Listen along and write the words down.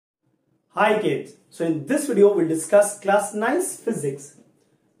Hi kids, so in this video we'll discuss class 9's physics,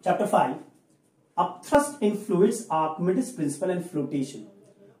 chapter 5, Upthrust in fluids, Archimedes Principle and Floatation.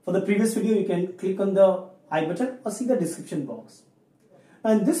 For the previous video you can click on the I button or see the description box.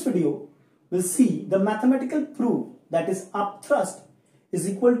 Now in this video we'll see the mathematical proof that is upthrust is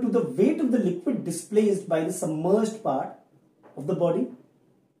equal to the weight of the liquid displaced by the submerged part of the body.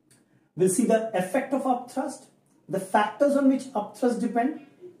 We'll see the effect of upthrust, the factors on which upthrust depend,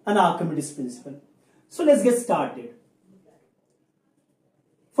 and Archimedes principle. So let's get started.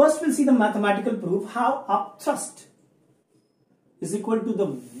 First we'll see the mathematical proof how upthrust is equal to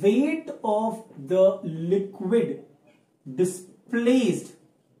the weight of the liquid displaced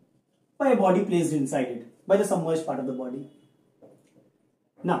by a body placed inside it, by the submerged part of the body.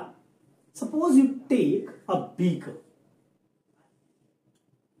 Now, suppose you take a beaker,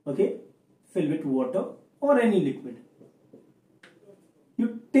 okay, filled with water or any liquid.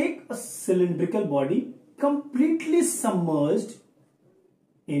 You take a cylindrical body completely submerged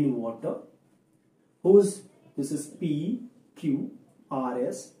in water, whose, this is P, Q, R,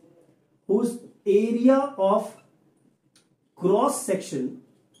 S, whose area of cross section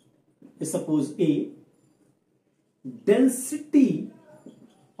is suppose A, density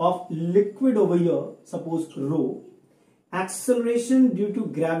of liquid over here, suppose rho, acceleration due to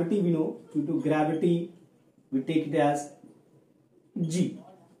gravity, we know, due to gravity, we take it as G.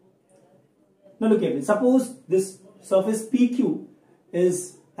 Now look at it. Suppose this surface PQ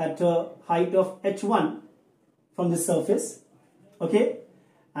is at a height of H1 from the surface, okay,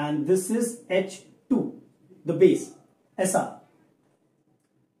 and this is H2, the base, SR.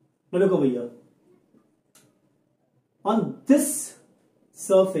 Now look over here. On this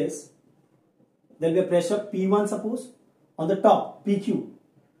surface, there will be a pressure P1, suppose. On the top, PQ,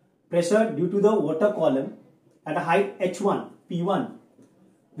 pressure due to the water column at a height H1, P1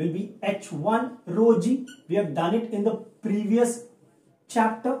 will be H1 rho G. We have done it in the previous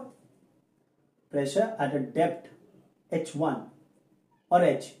chapter. Pressure at a depth H1 or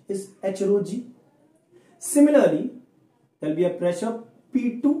H is H rho G. Similarly, there will be a pressure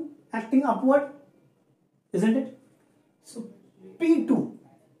P2 acting upward, isn't it? So P2 will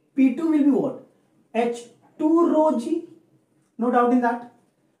be what? H2 rho G. No doubt in that,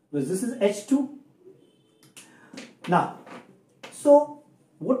 because this is H2. Now, so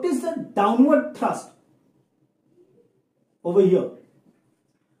what is the downward thrust over here?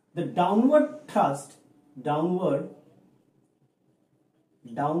 The downward thrust, downward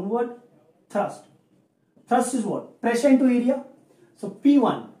thrust is what? Pressure into area. So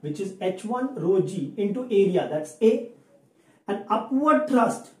P1, which is H1 rho G into area, that's A. And upward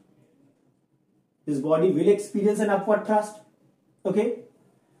thrust, this body will experience an upward thrust, okay?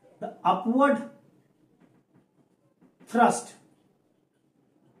 The upward thrust,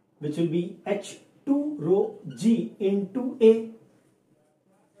 which will be H2 rho G into A.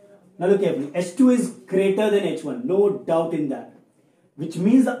 Now look carefully, H2 is greater than H1, no doubt in that, which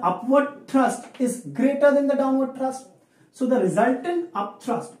means the upward thrust is greater than the downward thrust. So the resultant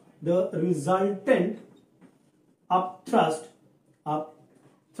upthrust,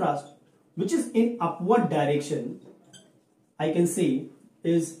 which is in upward direction, I can say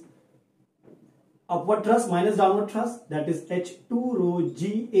is upward thrust minus downward thrust, that is H2 rho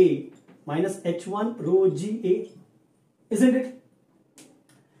GA minus H1 rho GA, isn't it?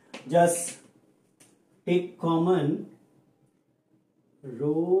 Just take common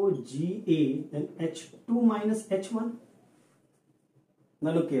rho GA, then H2 minus H1.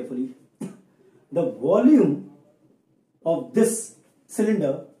 Now look carefully. The volume of this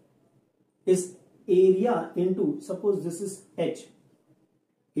cylinder is area into, suppose this is H,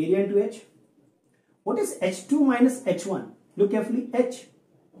 area into H. What is H2 minus H1? Look carefully, H.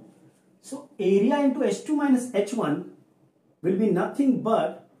 So area into H2 minus H1 will be nothing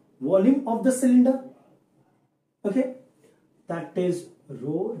but volume of the cylinder, okay? That is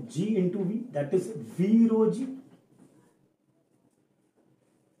rho G into V, that is V rho G.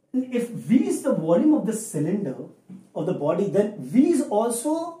 If V is the volume of the cylinder of the body, then V is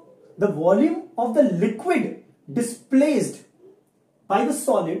also the volume of the liquid displaced by the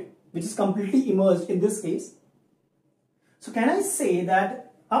solid, which is completely immersed in this case. So can I say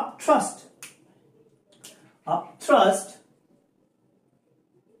that upthrust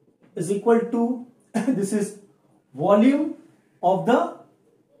is equal to this is volume of the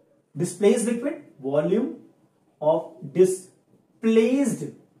displaced liquid, volume of displaced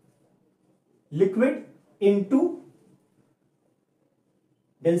liquid into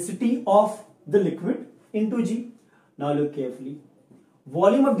density of the liquid into G. Now look carefully.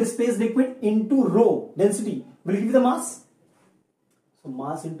 Volume of displaced liquid into rho, density, will give you the mass. So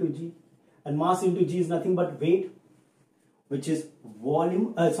mass into G. and mass into G is nothing but weight, which is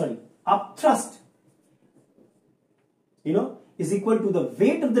upthrust, is equal to the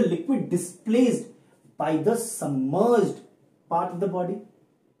weight of the liquid displaced by the submerged part of the body.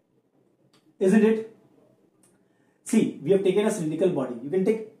 Isn't it? See, we have taken a cylindrical body. You can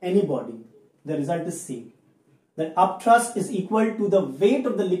take any body. The result is same. That upthrust is equal to the weight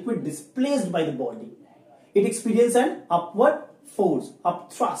of the liquid displaced by the body. It experiences an upward force,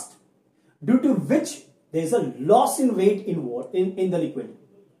 upthrust, due to which there is a loss in weight in the liquid.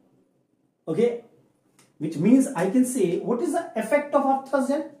 Okay? Which means I can say, what is the effect of upthrust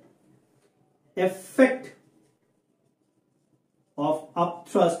then? Effect of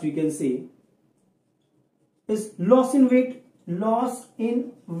upthrust, we can say, is loss in weight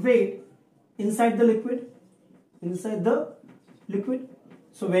inside the liquid.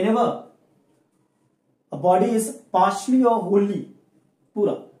 So whenever a body is partially or wholly,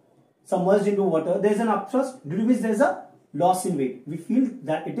 pura, submerged into water, there is an upthrust due to which there is a loss in weight. We feel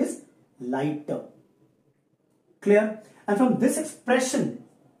that it is lighter. Clear? And from this expression,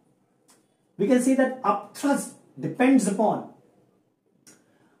 we can see that upthrust depends upon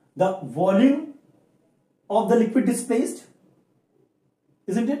the volume of the liquid displaced,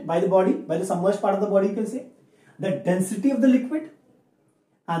 isn't it? By the body, by the submerged part of the body, you can say. The density of the liquid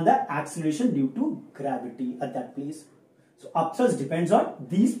and the acceleration due to gravity at that place. So upthrust depends on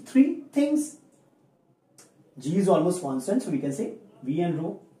these three things. G is almost constant, so we can say V and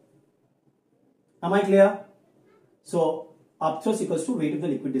rho. Am I clear? So upthrust equals to weight of the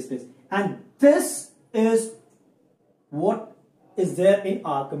liquid displaced. And this is what is there in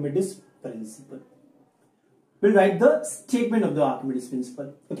Archimedes Principle. We'll write the statement of the Archimedes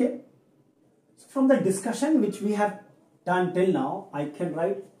Principle. Okay. So from the discussion which we have done till now, I can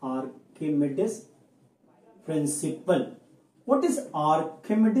write Archimedes Principle. What is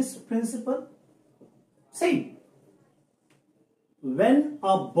Archimedes Principle? See, when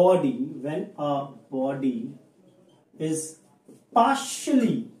a body is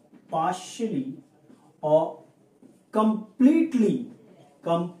partially or completely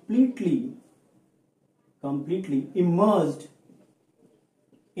immersed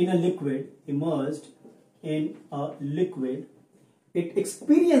in a liquid, it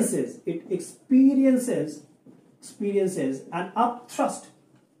experiences an upthrust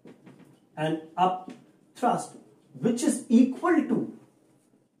which is equal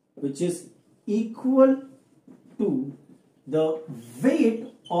to the weight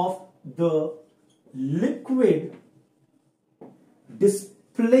of the liquid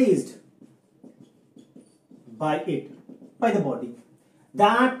displaced by the body.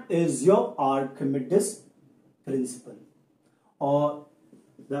 That is your Archimedes Principle, or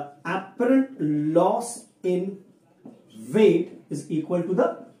the apparent loss in weight is equal to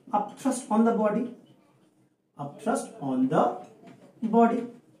the upthrust on the body.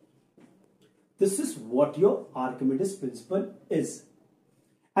 This is what your Archimedes Principle is.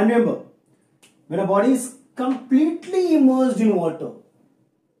 And remember, when a body is completely immersed in water,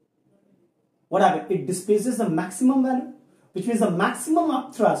 what happens? It displaces the maximum value, which means the maximum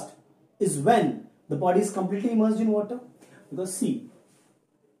upthrust is when the body is completely immersed in water. Because see,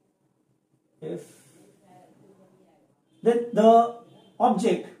 if the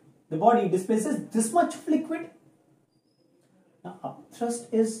object, the body displaces this much of liquid, now upthrust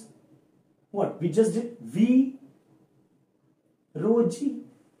is what? We just did V rho G.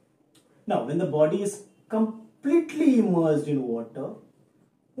 Now when the body is completely immersed in water,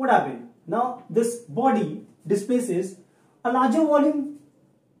 what happened? Now this body displaces a larger volume.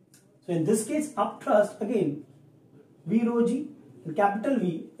 So in this case, upthrust again V rho G, and capital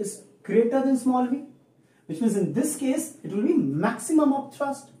V is greater than small v, which means in this case it will be maximum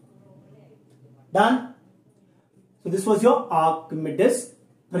upthrust. Done? So this was your Archimedes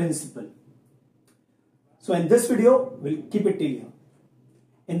Principle. So in this video, we'll keep it till here.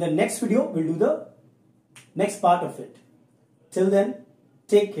 In the next video, we'll do the next part of it. Till then,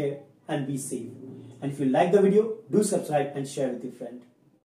 take care and be safe. And if you like the video, do subscribe and share with your friend.